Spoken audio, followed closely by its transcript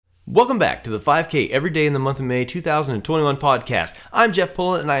Welcome back to the 5K Every Day in the Month of May 2021 podcast. I'm Jeff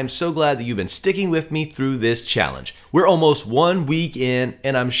Pullen, and I am so glad that you've been sticking with me through this challenge. We're almost 1 week in,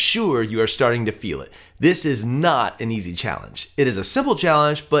 and I'm sure you are starting to feel it. This is not an easy challenge. It is a simple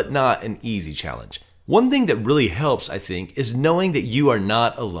challenge, but not an easy challenge. One thing that really helps, I think, is knowing that you are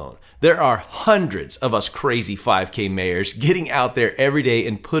not alone. There are hundreds of us crazy 5K mayors getting out there every day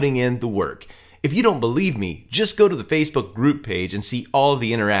and putting in the work. If you don't believe me, just go to the Facebook group page and see all of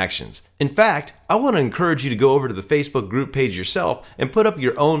the interactions. In fact, I want to encourage you to go over to the Facebook group page yourself and put up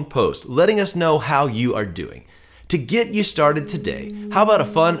your own post, letting us know how you are doing. To get you started today, how about a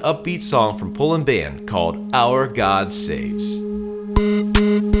fun, upbeat song from Pullen Band called Our God Saves?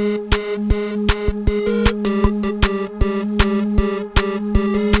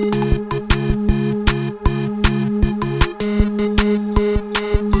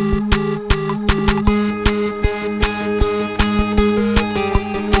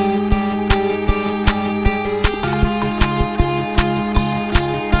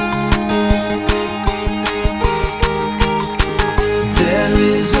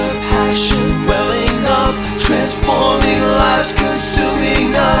 Transforming lives,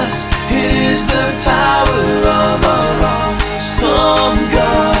 consuming us. It is the power of our awesome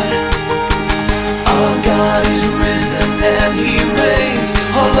God. Our God is risen and He reigns.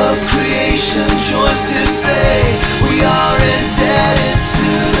 All of creation joins to say we are indebted to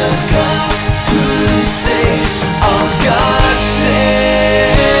the God who saves. Our God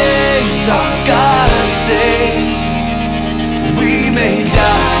saves. Our God saves. We may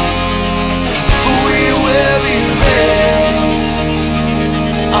die,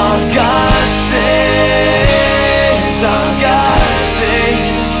 our God saves, our God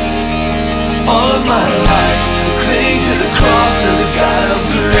saves. All of my life, cling to the cross of the God of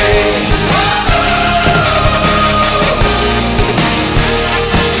grace.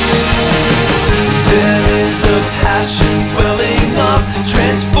 There is a passion welling up,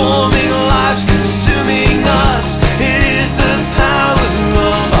 transforming lives, consuming us. It is the power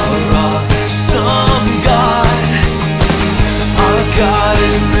of our awesome God. God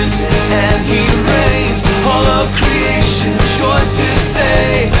is risen and He reigns. All of creation joins to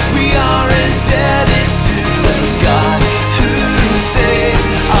say we are indebted to the God who saves.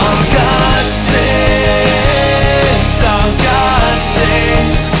 Our God saves. Our God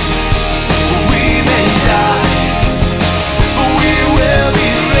saves. We may die, but we will be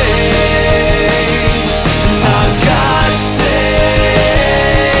raised. Our God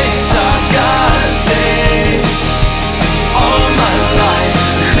saves. Our God saves. All of my life,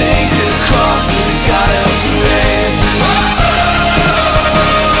 cling to the cross of the God of grace.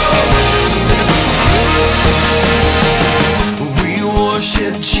 We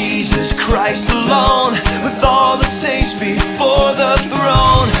worship Jesus Christ alone, with all the saints before the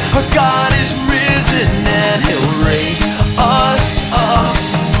throne. Our God is risen and He'll raise us up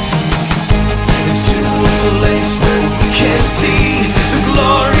into a place where we can see the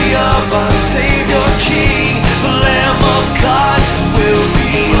glory of our Savior King. The Lamb of God will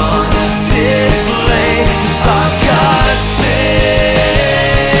be on display. 'Cause our God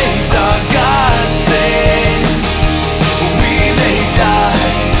saves, our God saves. We may die,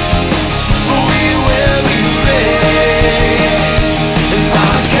 but we will be raised. And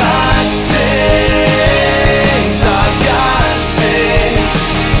our God saves, our God saves.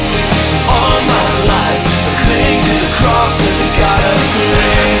 All my life, cling to the cross of the God of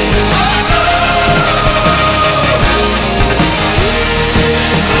grace.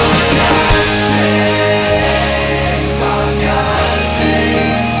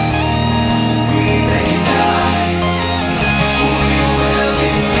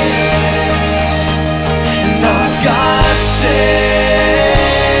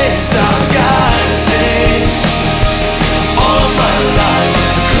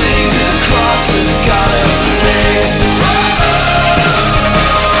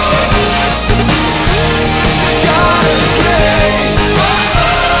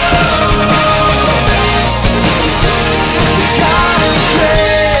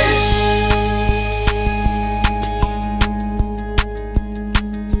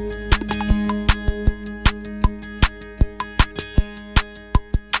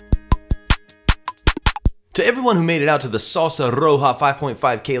 To everyone who made it out to the Salsa Roja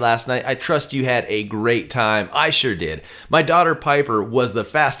 5.5K last night, I trust you had a great time. I sure did. My daughter Piper was the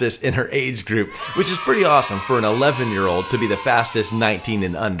fastest in her age group, which is pretty awesome for an 11-year-old to be the fastest 19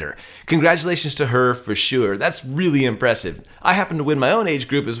 and under. Congratulations to her for sure. That's really impressive. I happened to win my own age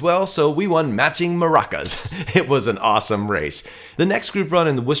group as well, so we won matching maracas. It was an awesome race. The next group run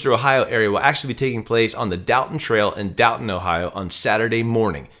in the Worcester, Ohio area will actually be taking place on the Dalton Trail in Dalton, Ohio on Saturday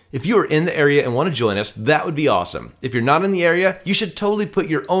morning. If you are in the area and want to join us, that would be awesome. If you're not in the area, you should totally put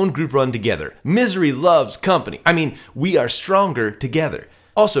your own group run together. Misery loves company. We are stronger together.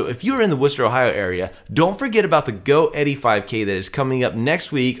 Also, if you are in the Worcester, Ohio area, don't forget about the Go Eddie 5K that is coming up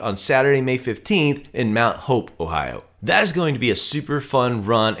next week on Saturday, May 15th in Mount Hope, Ohio. That is going to be a super fun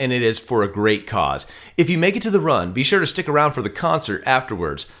run, and it is for a great cause. If you make it to the run, be sure to stick around for the concert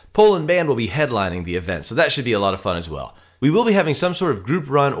afterwards. Poland Band will be headlining the event, so that should be a lot of fun as well. We will be having some sort of group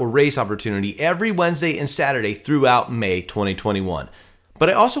run or race opportunity every Wednesday and Saturday throughout May 2021. But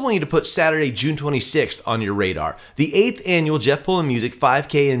I also want you to put Saturday, June 26th on your radar. The 8th annual Jeff Pullen Music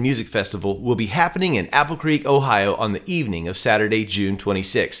 5K and Music Festival will be happening in Apple Creek, Ohio on the evening of Saturday, June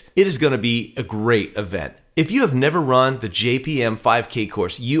 26th. It is going to be a great event. If you have never run the JPM 5K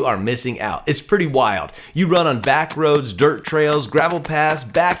course, you are missing out. It's pretty wild. You run on back roads, dirt trails, gravel paths,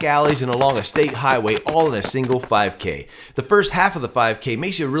 back alleys, and along a state highway, all in a single 5K. The first half of the 5K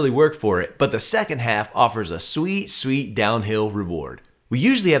makes you really work for it, but the second half offers a sweet, sweet downhill reward. We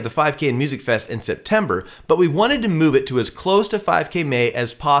usually have the 5K and Music Fest in September, but we wanted to move it to as close to 5K May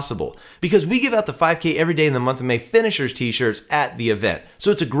as possible because we give out the 5K every day in the month of May finishers t-shirts at the event. So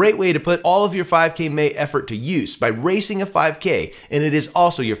it's a great way to put all of your 5K May effort to use by racing a 5K, and it is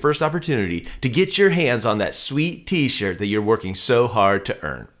also your first opportunity to get your hands on that sweet t-shirt that you're working so hard to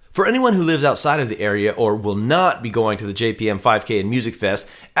earn. For anyone who lives outside of the area or will not be going to the JPM 5K and Music Fest,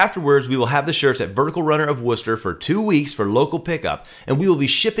 afterwards we will have the shirts at Vertical Runner of Worcester for 2 weeks for local pickup, and we will be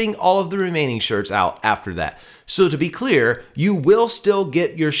shipping all of the remaining shirts out after that. So to be clear, you will still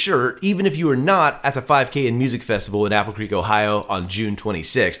get your shirt even if you are not at the 5K and Music Festival in Apple Creek, Ohio on June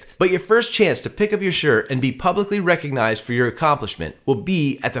 26th. But your first chance to pick up your shirt and be publicly recognized for your accomplishment will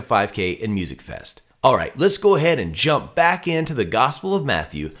be at the 5K and Music Fest. All right, let's go ahead and jump back into the Gospel of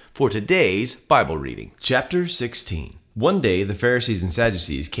Matthew for today's Bible reading. Chapter 16. One day, the Pharisees and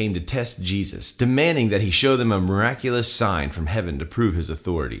Sadducees came to test Jesus, demanding that he show them a miraculous sign from heaven to prove his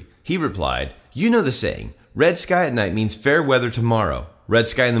authority. He replied, "You know the saying, red sky at night means fair weather tomorrow. Red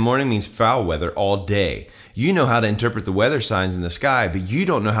sky in the morning means foul weather all day. You know how to interpret the weather signs in the sky, but you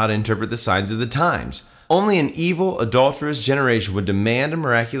don't know how to interpret the signs of the times. Only an evil, adulterous generation would demand a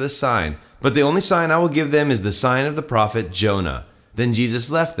miraculous sign, but the only sign I will give them is the sign of the prophet Jonah." Then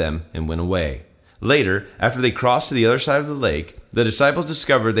Jesus left them and went away. Later, after they crossed to the other side of the lake, the disciples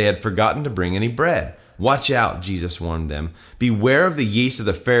discovered they had forgotten to bring any bread. "Watch out," Jesus warned them. "Beware of the yeast of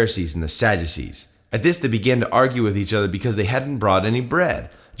the Pharisees and the Sadducees." At this, they began to argue with each other because they hadn't brought any bread.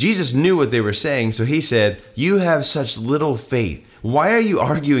 Jesus knew what they were saying, so he said, "You have such little faith. Why are you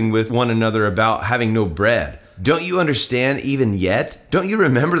arguing with one another about having no bread? Don't you understand even yet? Don't you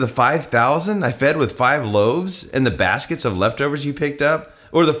remember the 5,000 I fed with 5 loaves and the baskets of leftovers you picked up?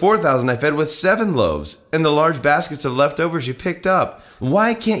 Or the 4,000 I fed with 7 loaves and the large baskets of leftovers you picked up?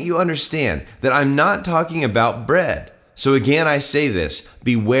 Why can't you understand that I'm not talking about bread? So again I say this,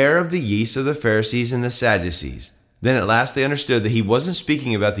 beware of the yeast of the Pharisees and the Sadducees." Then at last they understood that he wasn't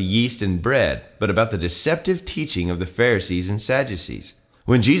speaking about the yeast and bread, but about the deceptive teaching of the Pharisees and Sadducees.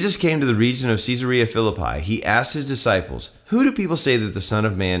 When Jesus came to the region of Caesarea Philippi, he asked his disciples, "Who do people say that the Son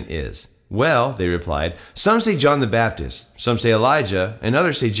of Man is?" "Well," they replied, "some say John the Baptist, some say Elijah, and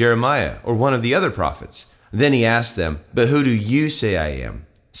others say Jeremiah, or one of the other prophets." Then he asked them, "But who do you say I am?"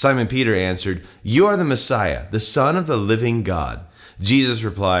 Simon Peter answered, "You are the Messiah, the Son of the living God." Jesus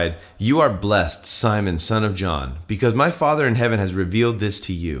replied, "You are blessed, Simon, son of John, because my Father in heaven has revealed this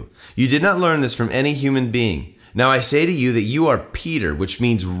to you. You did not learn this from any human being. Now I say to you that you are Peter, which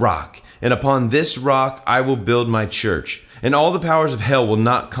means rock, and upon this rock I will build my church, and all the powers of hell will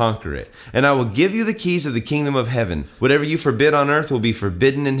not conquer it. And I will give you the keys of the kingdom of heaven. Whatever you forbid on earth will be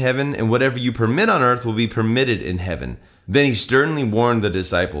forbidden in heaven, and whatever you permit on earth will be permitted in heaven." Then he sternly warned the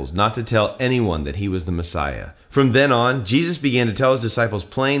disciples not to tell anyone that he was the Messiah. From then on, Jesus began to tell his disciples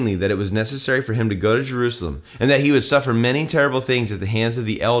plainly that it was necessary for him to go to Jerusalem, and that he would suffer many terrible things at the hands of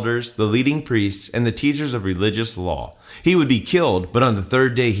the elders, the leading priests, and the teachers of religious law. He would be killed, but on the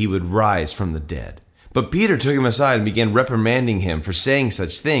 3rd day he would rise from the dead. But Peter took him aside and began reprimanding him for saying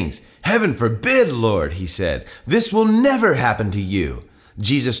such things. "Heaven forbid, Lord," he said. "This will never happen to you."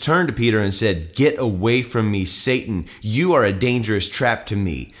 Jesus turned to Peter and said, "Get away from me, Satan. You are a dangerous trap to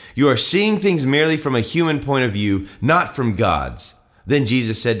me. You are seeing things merely from a human point of view, not from God's." Then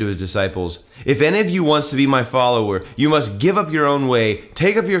Jesus said to his disciples, "If any of you wants to be my follower, you must give up your own way,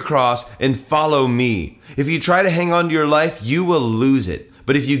 take up your cross, and follow me. If you try to hang on to your life, you will lose it.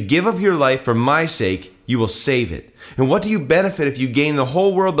 But if you give up your life for my sake, you will save it. And what do you benefit if you gain the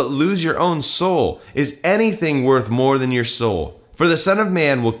whole world but lose your own soul? Is anything worth more than your soul? For the Son of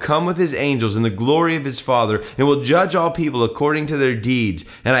Man will come with his angels in the glory of his Father and will judge all people according to their deeds.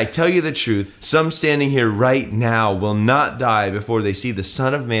 And I tell you the truth, some standing here right now will not die before they see the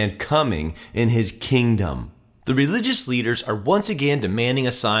Son of Man coming in his kingdom." The religious leaders are once again demanding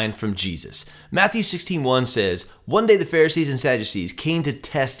a sign from Jesus. Matthew 16:1 says, "One day the Pharisees and Sadducees came to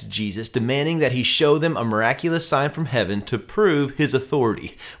test Jesus, demanding that he show them a miraculous sign from heaven to prove his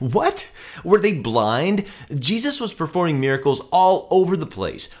authority." What? Were they blind? Jesus was performing miracles all over the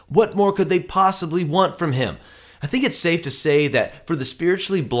place. What more could they possibly want from him? I think it's safe to say that for the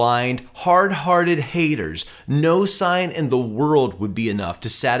spiritually blind, hard-hearted haters, no sign in the world would be enough to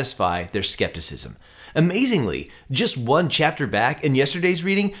satisfy their skepticism. Amazingly, just one chapter back in yesterday's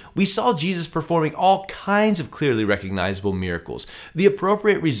reading, we saw Jesus performing all kinds of clearly recognizable miracles. The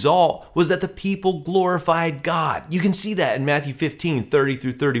appropriate result was that the people glorified God. You can see that in Matthew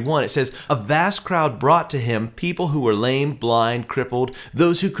 15:30-31. It says, "A vast crowd brought to him people who were lame, blind, crippled,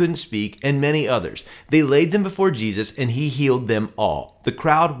 those who couldn't speak, and many others. They laid them before Jesus, and he healed them all. The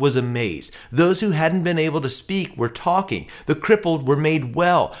crowd was amazed. Those who hadn't been able to speak were talking. The crippled were made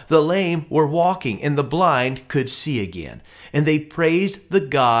well. The lame were walking, and the blind could see again. And they praised the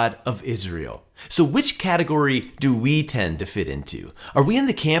God of Israel." So which category do we tend to fit into? Are we in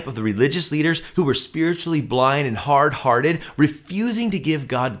the camp of the religious leaders who were spiritually blind and hard-hearted, refusing to give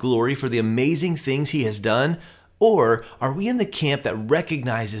God glory for the amazing things he has done? Or are we in the camp that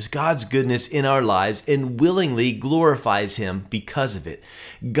recognizes God's goodness in our lives and willingly glorifies him because of it?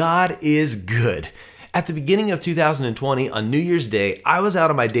 God is good. At the beginning of 2020, on New Year's Day, I was out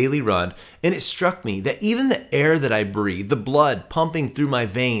on my daily run, and it struck me that even the air that I breathe, the blood pumping through my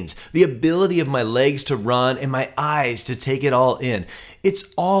veins, the ability of my legs to run, and my eyes to take it all in, it's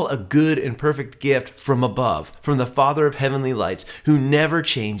all a good and perfect gift from above, from the Father of heavenly lights, who never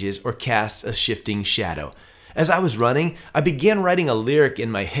changes or casts a shifting shadow. As I was running, I began writing a lyric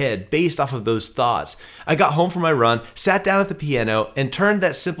in my head based off of those thoughts. I got home from my run, sat down at the piano, and turned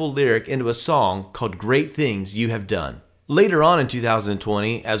that simple lyric into a song called "Great Things You Have Done." Later on in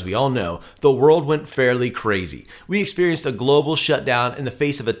 2020, as we all know, the world went fairly crazy. We experienced a global shutdown in the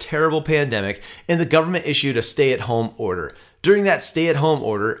face of a terrible pandemic, and the government issued a stay-at-home order. During that stay-at-home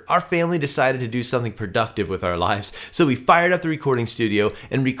order, our family decided to do something productive with our lives, so we fired up the recording studio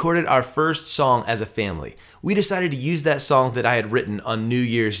and recorded our first song as a family. We decided to use that song that I had written on New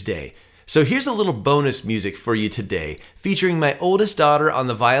Year's Day. So here's a little bonus music for you today, featuring my oldest daughter on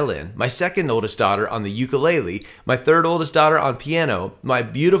the violin, my second oldest daughter on the ukulele, my third oldest daughter on piano, my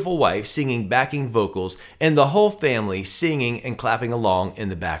beautiful wife singing backing vocals, and the whole family singing and clapping along in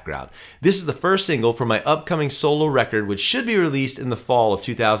the background. This is the first single from my upcoming solo record, which should be released in the fall of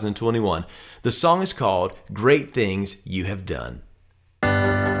 2021. The song is called "Great Things You Have Done."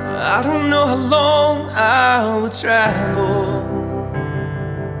 I don't know how long I will travel,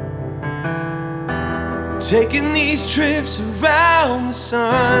 taking these trips around the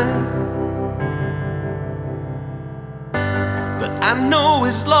sun, but I know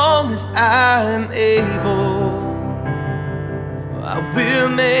as long as I am able, I will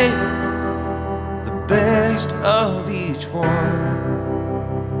make the best of each one.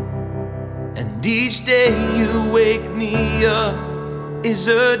 And each day you wake me up is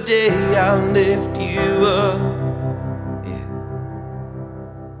a day I'll lift you up.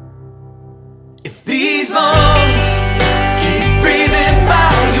 If these lungs keep breathing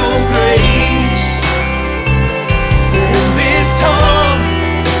by your grace, then this tongue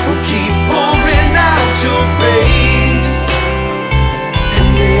will keep pouring out your praise.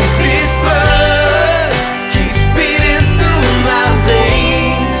 And if this blood keeps beating through my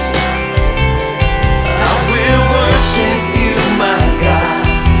veins, I will worship you, my God,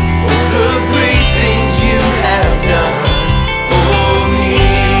 for the great things you have done for me.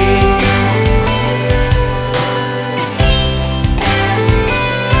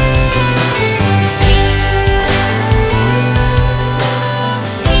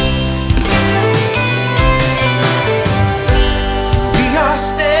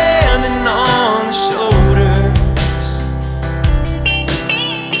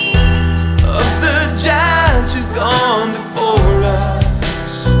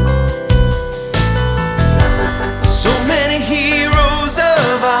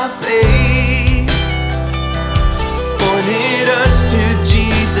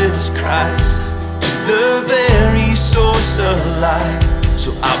 Christ, to the very source of life.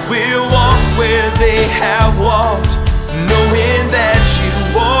 So I will walk where they have walked, knowing that you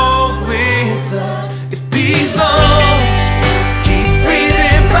walk with us. If these lungs keep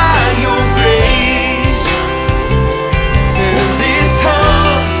breathing by your grace, and this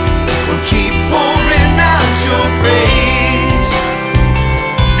tongue will keep pouring out your praise.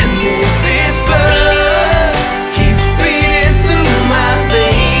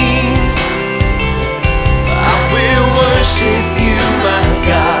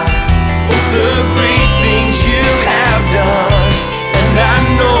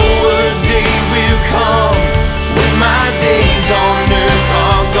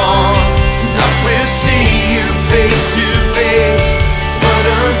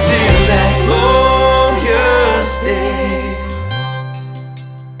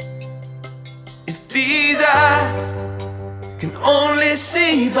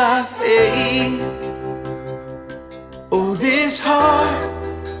 see by faith. Oh, this heart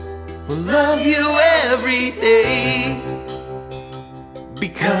will love you every day,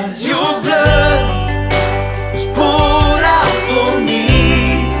 because your blood was poured out for me.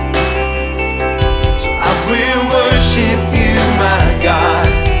 So I will worship you, my God,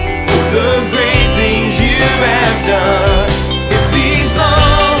 for the great things you have done. If these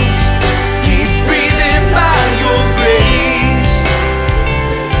lungs keep breathing by your grace,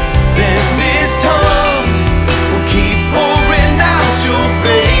 then this tongue will keep pouring out your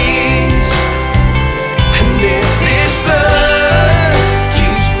praise. And if this blood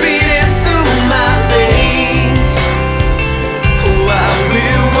keeps beating through my veins, oh, I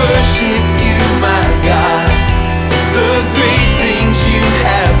will worship you, my God, the great things you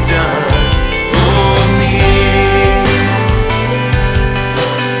have done for me.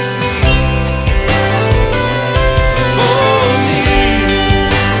 For me.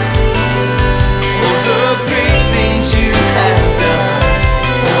 Oh, the great things you have done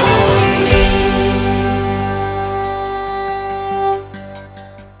for me.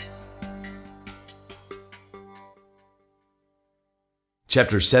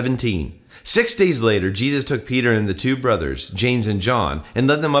 Chapter 17. 6 days later, Jesus took Peter and the two brothers, James and John, and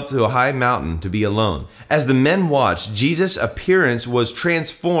led them up to a high mountain to be alone. As the men watched, Jesus' appearance was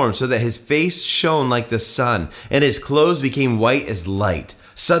transformed so that his face shone like the sun, and his clothes became white as light.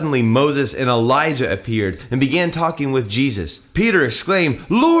 Suddenly Moses and Elijah appeared and began talking with Jesus. Peter exclaimed,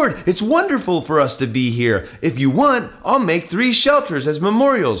 "Lord, it's wonderful for us to be here. If you want, I'll make 3 shelters as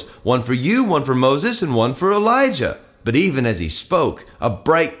memorials, one for you, one for Moses, and one for Elijah." But even as he spoke, a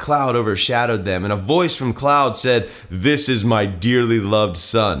bright cloud overshadowed them, and a voice from cloud said, "This is my dearly loved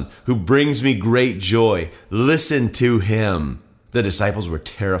son, who brings me great joy. Listen to him." The disciples were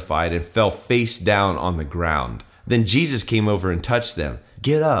terrified and fell face down on the ground. Then Jesus came over and touched them.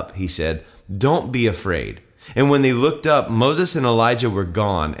 "Get up," he said. "Don't be afraid." And when they looked up, Moses and Elijah were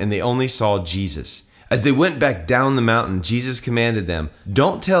gone, and they only saw Jesus. As they went back down the mountain, Jesus commanded them,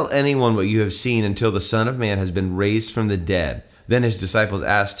 "Don't tell anyone what you have seen until the Son of Man has been raised from the dead." Then his disciples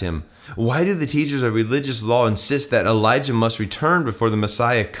asked him, "Why do the teachers of religious law insist that Elijah must return before the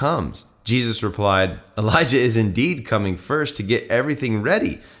Messiah comes?" Jesus replied, "Elijah is indeed coming first to get everything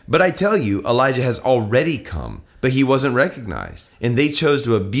ready. But I tell you, Elijah has already come, but he wasn't recognized, and they chose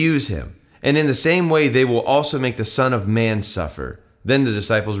to abuse him. And in the same way, they will also make the Son of Man suffer." Then the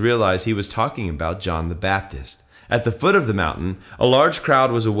disciples realized he was talking about John the Baptist. At the foot of the mountain, a large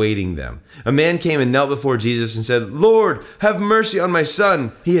crowd was awaiting them. A man came and knelt before Jesus and said, "Lord, have mercy on my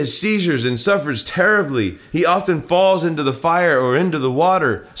son. He has seizures and suffers terribly. He often falls into the fire or into the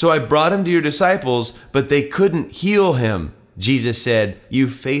water. So I brought him to your disciples, but they couldn't heal him." Jesus said, "You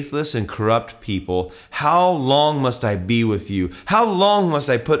faithless and corrupt people, how long must I be with you? How long must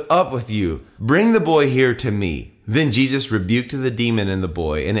I put up with you? Bring the boy here to me." Then Jesus rebuked the demon in the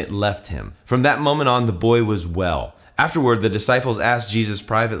boy, and it left him. From that moment on, the boy was well. Afterward, the disciples asked Jesus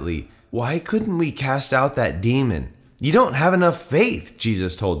privately, "Why couldn't we cast out that demon?" "You don't have enough faith,"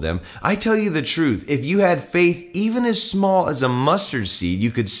 Jesus told them. "I tell you the truth, if you had faith even as small as a mustard seed,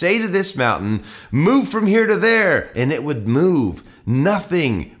 you could say to this mountain, 'Move from here to there,' and it would move.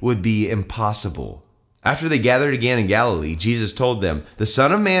 Nothing would be impossible." After they gathered again in Galilee, Jesus told them, "The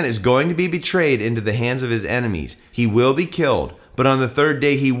Son of Man is going to be betrayed into the hands of his enemies. He will be killed, but on the 3rd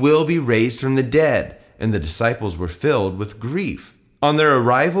day he will be raised from the dead." And the disciples were filled with grief. On their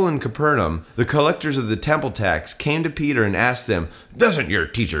arrival in Capernaum, the collectors of the temple tax came to Peter and asked them, "Doesn't your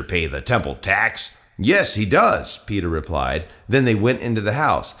teacher pay the temple tax?" "Yes, he does," Peter replied. Then they went into the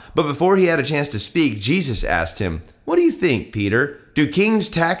house. But before he had a chance to speak, Jesus asked him, "What do you think, Peter? Do kings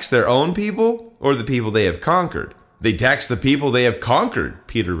tax their own people or the people they have conquered?" "They tax the people they have conquered,"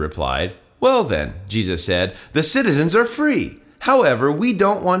 Peter replied. "Well then," Jesus said, "the citizens are free. However, we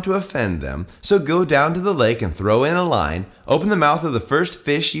don't want to offend them, so go down to the lake and throw in a line, open the mouth of the first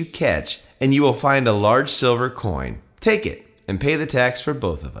fish you catch, and you will find a large silver coin. Take it and pay the tax for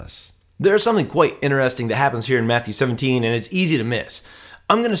both of us." There's something quite interesting that happens here in Matthew 17, and it's easy to miss.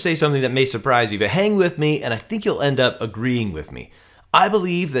 I'm going to say something that may surprise you, but hang with me, and I think you'll end up agreeing with me. I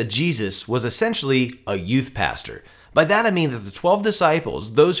believe that Jesus was essentially a youth pastor. By that I mean that the 12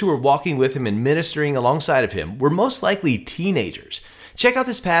 disciples, those who were walking with him and ministering alongside of him, were most likely teenagers. Check out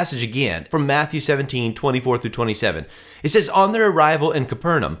this passage again from Matthew 17, 24 through 27. It says, "On their arrival in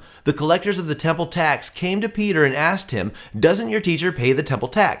Capernaum, the collectors of the temple tax came to Peter and asked him, 'Doesn't your teacher pay the temple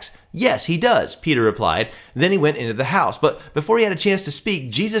tax?' 'Yes, he does,' Peter replied. Then he went into the house. But before he had a chance to speak,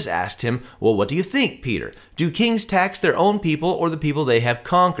 Jesus asked him, 'Well, what do you think, Peter? Do kings tax their own people or the people they have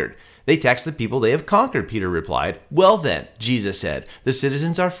conquered?' They tax the people they have conquered, Peter replied. Well then, Jesus said, the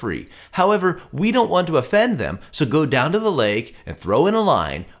citizens are free. However, we don't want to offend them, so go down to the lake and throw in a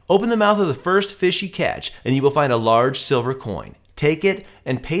line. Open the mouth of the first fish you catch, and you will find a large silver coin. Take it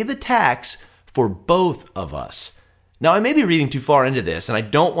and pay the tax for both of us. Now, I may be reading too far into this, and I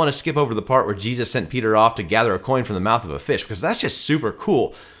don't want to skip over the part where Jesus sent Peter off to gather a coin from the mouth of a fish, because that's just super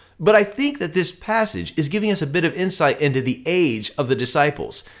cool. But I think that this passage is giving us a bit of insight into the age of the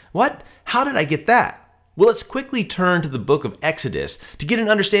disciples. What? How did I get that? Well, let's quickly turn to the book of Exodus to get an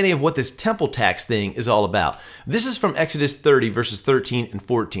understanding of what this temple tax thing is all about. This is from Exodus 30, verses 13 and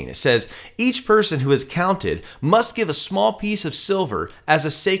 14. It says, each person who is counted must give a small piece of silver as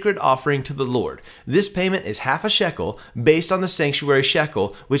a sacred offering to the Lord. This payment is half a shekel based on the sanctuary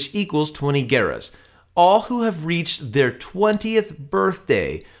shekel, which equals 20 gerahs. All who have reached their 20th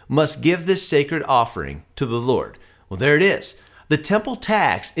birthday must give this sacred offering to the Lord. Well, there it is. The temple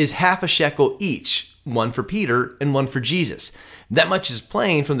tax is half a shekel each, one for Peter and one for Jesus. That much is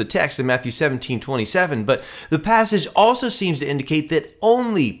plain from the text in Matthew 17:27, but the passage also seems to indicate that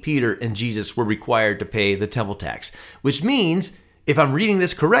only Peter and Jesus were required to pay the temple tax, which means, if I'm reading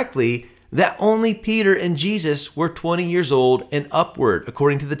this correctly, that only Peter and Jesus were 20 years old and upward,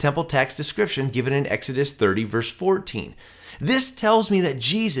 according to the temple tax description given in Exodus 30, verse 14. This tells me that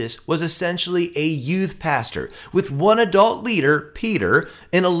Jesus was essentially a youth pastor with one adult leader, Peter,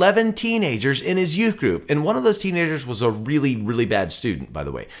 and 11 teenagers in his youth group. And one of those teenagers was a really, really bad student, by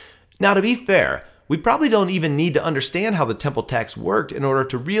the way. Now, to be fair, we probably don't even need to understand how the temple tax worked in order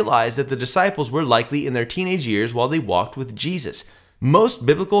to realize that the disciples were likely in their teenage years while they walked with Jesus. Most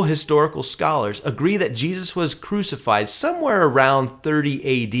biblical historical scholars agree that Jesus was crucified somewhere around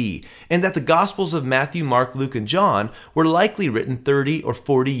 30 AD, and that the Gospels of Matthew, Mark, Luke, and John were likely written 30 or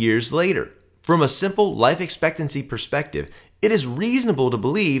 40 years later. From a simple life expectancy perspective, it is reasonable to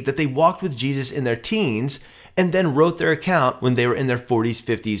believe that they walked with Jesus in their teens and then wrote their account when they were in their 40s,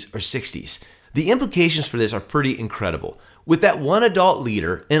 50s, or 60s. The implications for this are pretty incredible. With that one adult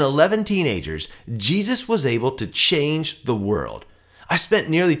leader and 11 teenagers, Jesus was able to change the world. I spent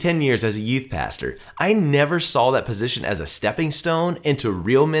nearly 10 years as a youth pastor. I never saw that position as a stepping stone into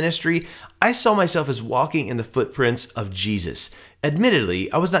real ministry. I saw myself as walking in the footprints of Jesus.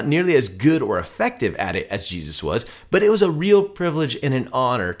 Admittedly, I was not nearly as good or effective at it as Jesus was, but it was a real privilege and an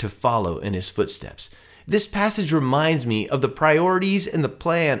honor to follow in his footsteps. This passage reminds me of the priorities and the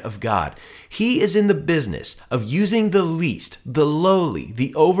plan of God. He is in the business of using the least, the lowly,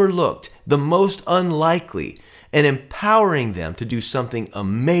 the overlooked, the most unlikely, and empowering them to do something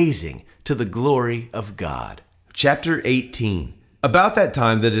amazing to the glory of God. Chapter 18. About that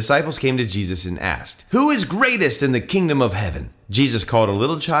time, the disciples came to Jesus and asked, "Who is greatest in the kingdom of heaven?" Jesus called a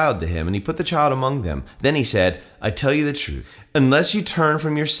little child to him, and he put the child among them. Then he said, "I tell you the truth. Unless you turn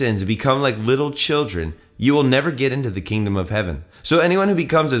from your sins and become like little children, you will never get into the kingdom of heaven. So anyone who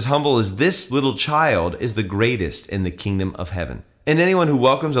becomes as humble as this little child is the greatest in the kingdom of heaven. And anyone who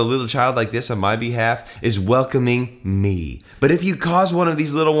welcomes a little child like this on my behalf is welcoming me. But if you cause one of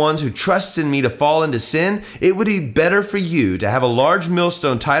these little ones who trusts in me to fall into sin, it would be better for you to have a large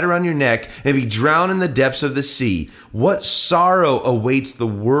millstone tied around your neck and be drowned in the depths of the sea. What sorrow awaits the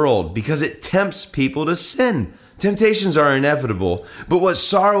world because it tempts people to sin. Temptations are inevitable, but what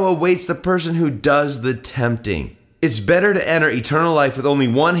sorrow awaits the person who does the tempting. It's better to enter eternal life with only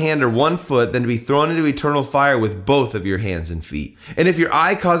one hand or one foot than to be thrown into eternal fire with both of your hands and feet. And if your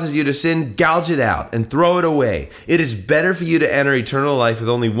eye causes you to sin, gouge it out and throw it away. It is better for you to enter eternal life with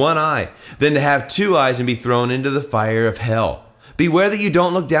only one eye than to have two eyes and be thrown into the fire of hell. Beware that you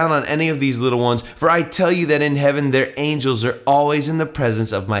don't look down on any of these little ones, for I tell you that in heaven their angels are always in the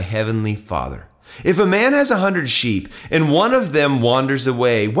presence of my heavenly Father. If a man has 100 sheep and one of them wanders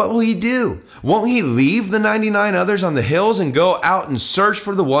away, what will he do? Won't he leave the 99 others on the hills and go out and search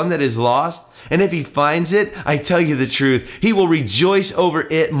for the one that is lost? And if he finds it, I tell you the truth, he will rejoice over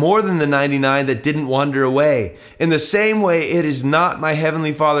it more than the 99 that didn't wander away. In the same way, it is not my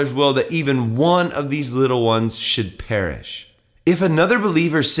heavenly Father's will that even one of these little ones should perish. If another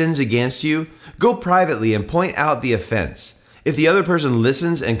believer sins against you, go privately and point out the offense. If the other person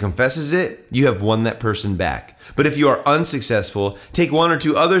listens and confesses it, you have won that person back. But if you are unsuccessful, take one or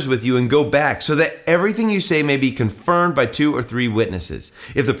two others with you and go back so that everything you say may be confirmed by 2 or 3 witnesses.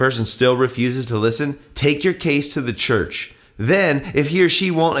 If the person still refuses to listen, take your case to the church. Then, if he or she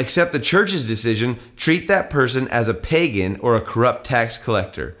won't accept the church's decision, treat that person as a pagan or a corrupt tax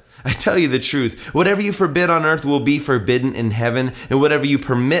collector. I tell you the truth, whatever you forbid on earth will be forbidden in heaven, and whatever you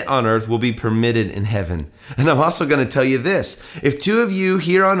permit on earth will be permitted in heaven. And I'm also going to tell you this, if 2 of you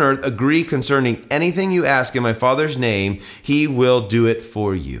here on earth agree concerning anything you ask in my Father's name, he will do it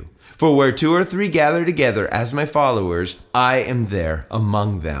for you. For where 2 or 3 gather together as my followers, I am there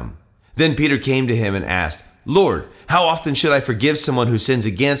among them." Then Peter came to him and asked, "Lord, how often should I forgive someone who sins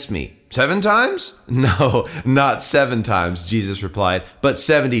against me? 7 times? No, not 7 times, Jesus replied, but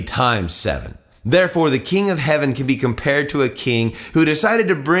 70 times 7. Therefore, the King of Heaven can be compared to a king who decided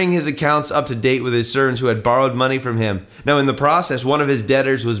to bring his accounts up to date with his servants who had borrowed money from him. Now, in the process, one of his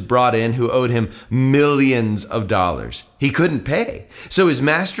debtors was brought in who owed him millions of dollars. He couldn't pay. So his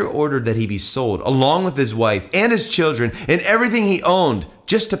master ordered that he be sold, along with his wife and his children and everything he owned,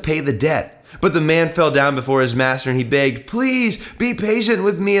 just to pay the debt. But the man fell down before his master and he begged, 'Please be patient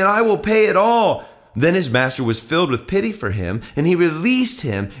with me and I will pay it all.' Then his master was filled with pity for him, and he released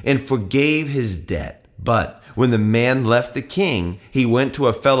him and forgave his debt. But when the man left the king, he went to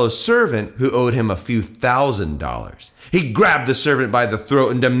a fellow servant who owed him a few $1,000s. He grabbed the servant by the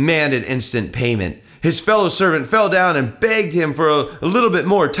throat and demanded instant payment. His fellow servant fell down and begged him for a little bit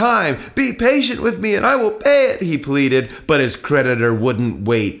more time. 'Be patient with me and I will pay it,' he pleaded, but his creditor wouldn't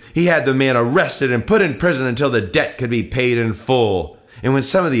wait. He had the man arrested and put in prison until the debt could be paid in full. And when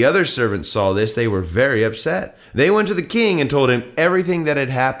some of the other servants saw this, they were very upset. They went to the king and told him everything that had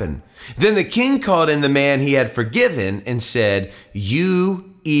happened. Then the king called in the man he had forgiven and said, 'You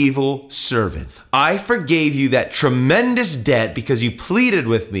evil servant, I forgave you that tremendous debt because you pleaded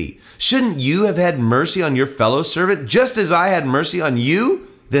with me. Shouldn't you have had mercy on your fellow servant just as I had mercy on you?'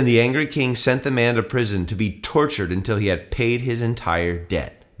 Then the angry king sent the man to prison to be tortured until he had paid his entire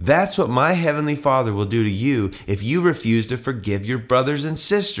debt. That's what my heavenly Father will do to you if you refuse to forgive your brothers and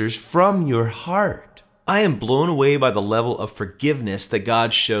sisters from your heart." I am blown away by the level of forgiveness that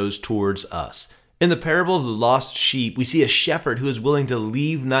God shows towards us. In the parable of the lost sheep, we see a shepherd who is willing to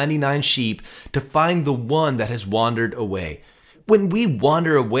leave 99 sheep to find the one that has wandered away. When we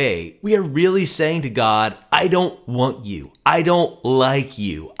wander away, we are really saying to God, "I don't want you. I don't like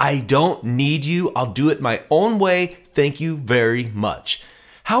you. I don't need you. I'll do it my own way. Thank you very much."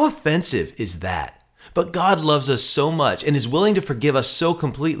 How offensive is that? But God loves us so much and is willing to forgive us so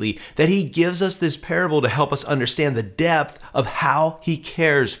completely that he gives us this parable to help us understand the depth of how he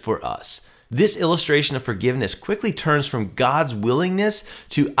cares for us. This illustration of forgiveness quickly turns from God's willingness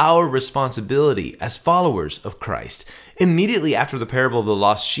to our responsibility as followers of Christ. Immediately after the parable of the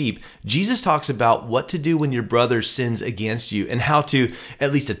lost sheep, Jesus talks about what to do when your brother sins against you and how to,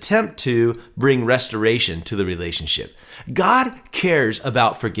 at least attempt to, bring restoration to the relationship. God cares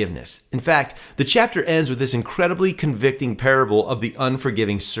about forgiveness. In fact, the chapter ends with this incredibly convicting parable of the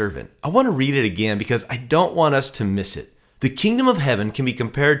unforgiving servant. I want to read it again because I don't want us to miss it. The kingdom of heaven can be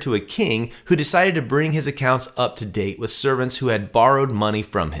compared to a king who decided to bring his accounts up to date with servants who had borrowed money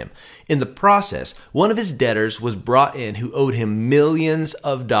from him. In the process, one of his debtors was brought in who owed him millions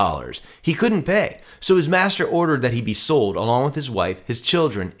of dollars. He couldn't pay, so his master ordered that he be sold along with his wife, his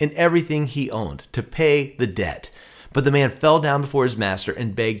children, and everything he owned to pay the debt. But the man fell down before his master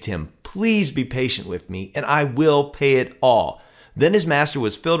and begged him, "Please be patient with me, and I will pay it all." Then his master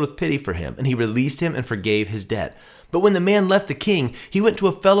was filled with pity for him, and he released him and forgave his debt. But when the man left the king, he went to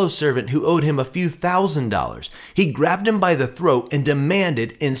a fellow servant who owed him a few $1,000s. He grabbed him by the throat and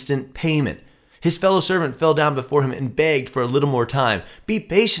demanded instant payment. His fellow servant fell down before him and begged for a little more time. "Be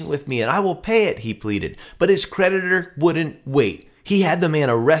patient with me, and I will pay it," he pleaded. But his creditor wouldn't wait. He had the man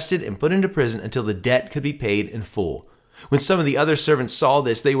arrested and put into prison until the debt could be paid in full. When some of the other servants saw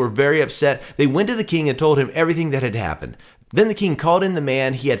this, they were very upset. They went to the king and told him everything that had happened. Then the king called in the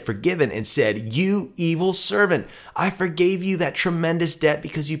man he had forgiven and said, "You evil servant, I forgave you that tremendous debt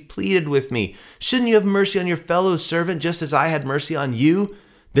because you pleaded with me. Shouldn't you have mercy on your fellow servant just as I had mercy on you?"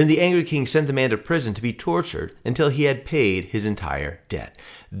 Then the angry king sent the man to prison to be tortured until he had paid his entire debt.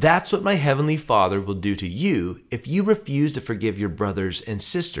 That's what my heavenly Father will do to you if you refuse to forgive your brothers and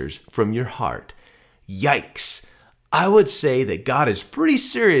sisters from your heart. Yikes. I would say that God is pretty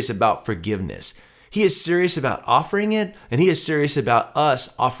serious about forgiveness. He is serious about offering it, and he is serious about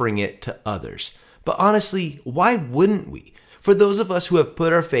us offering it to others. But honestly, why wouldn't we? For those of us who have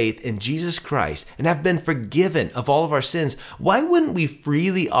put our faith in Jesus Christ and have been forgiven of all of our sins, why wouldn't we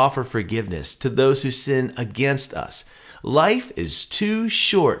freely offer forgiveness to those who sin against us? Life is too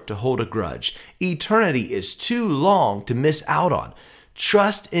short to hold a grudge. Eternity is too long to miss out on.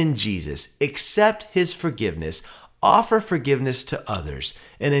 Trust in Jesus, accept his forgiveness, offer forgiveness to others,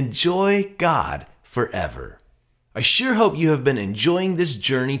 and enjoy God forever. I sure hope you have been enjoying this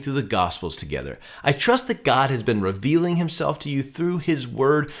journey through the Gospels together. I trust that God has been revealing himself to you through his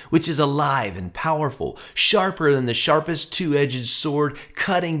word, which is alive and powerful, sharper than the sharpest two-edged sword,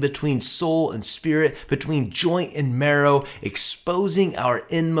 cutting between soul and spirit, between joint and marrow, exposing our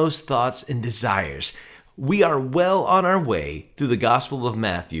inmost thoughts and desires. We are well on our way through the Gospel of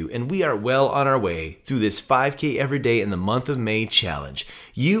Matthew, and we are well on our way through this 5K Every Day in the Month of May challenge.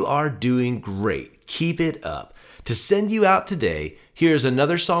 You are doing great. Keep it up. To send you out today, here's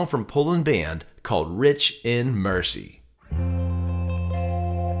another song from Poland Band called Rich in Mercy.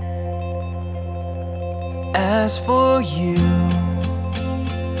 As for you,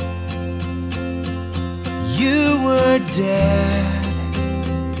 you were dead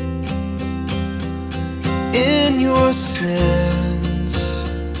in your sins,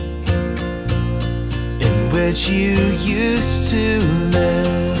 in which you used to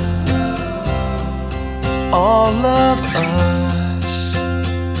live. All of us,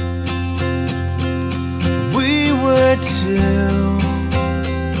 we were too.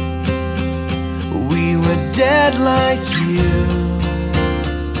 We were dead like you,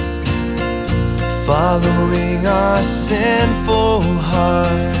 following our sinful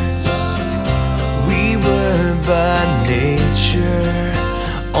hearts. We were by nature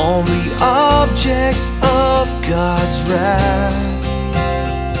only objects of God's wrath.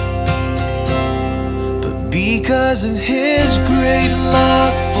 But because of His great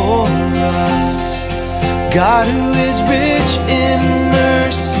love for us, God, who is rich in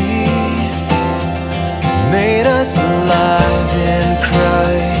mercy, made us alive in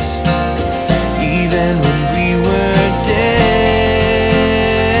Christ, even when we were dead.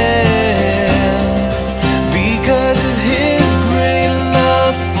 Because of His great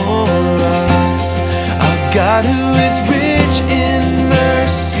love for us, our God who is rich in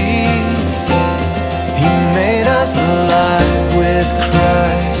mercy, He made us alive with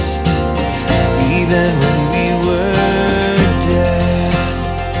Christ, even when we were dead.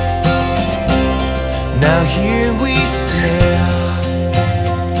 Now here we stand,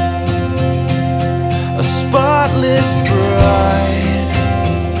 a spotless bride,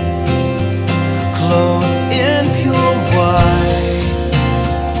 clothed in pure white,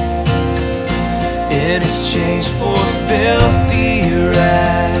 in exchange for filthy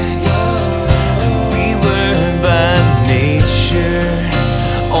rags. And we were by nature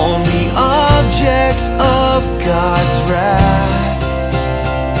only objects of God's wrath.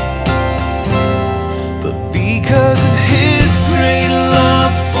 Because of His great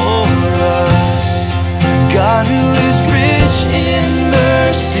love for us, God who is rich in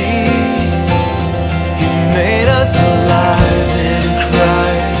mercy, He made us alive in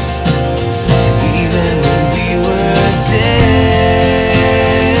Christ, even when we were dead.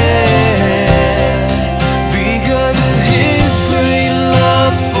 Because of His great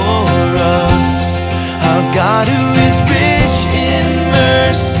love for us, our God who is rich in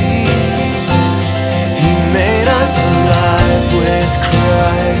mercy, made us alive with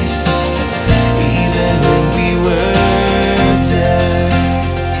Christ, even when we were dead.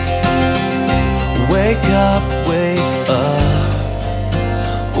 Wake up,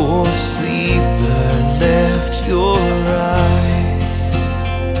 oh sleeper, lift your eyes.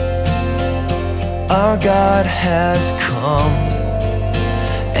 Our God has come,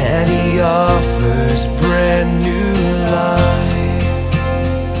 and He offers brand new life.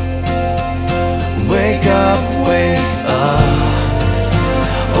 Wake up,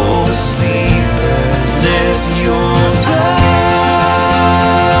 oh sleeper, lift your eyes.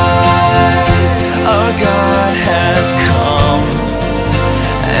 Our God has come,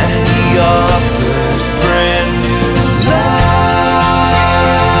 and He offers brand new life.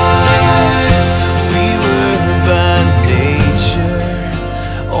 We were by nature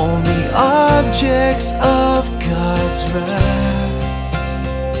only objects of God's wrath.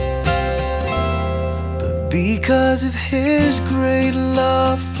 Because of His great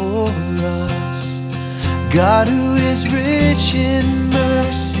love for us, God who is rich in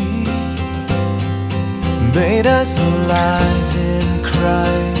mercy, made us alive in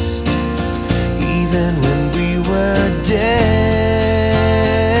Christ, even when we were dead.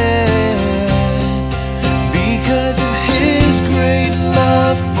 Because of His great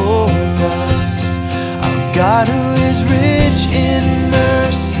love for us, our God who is rich in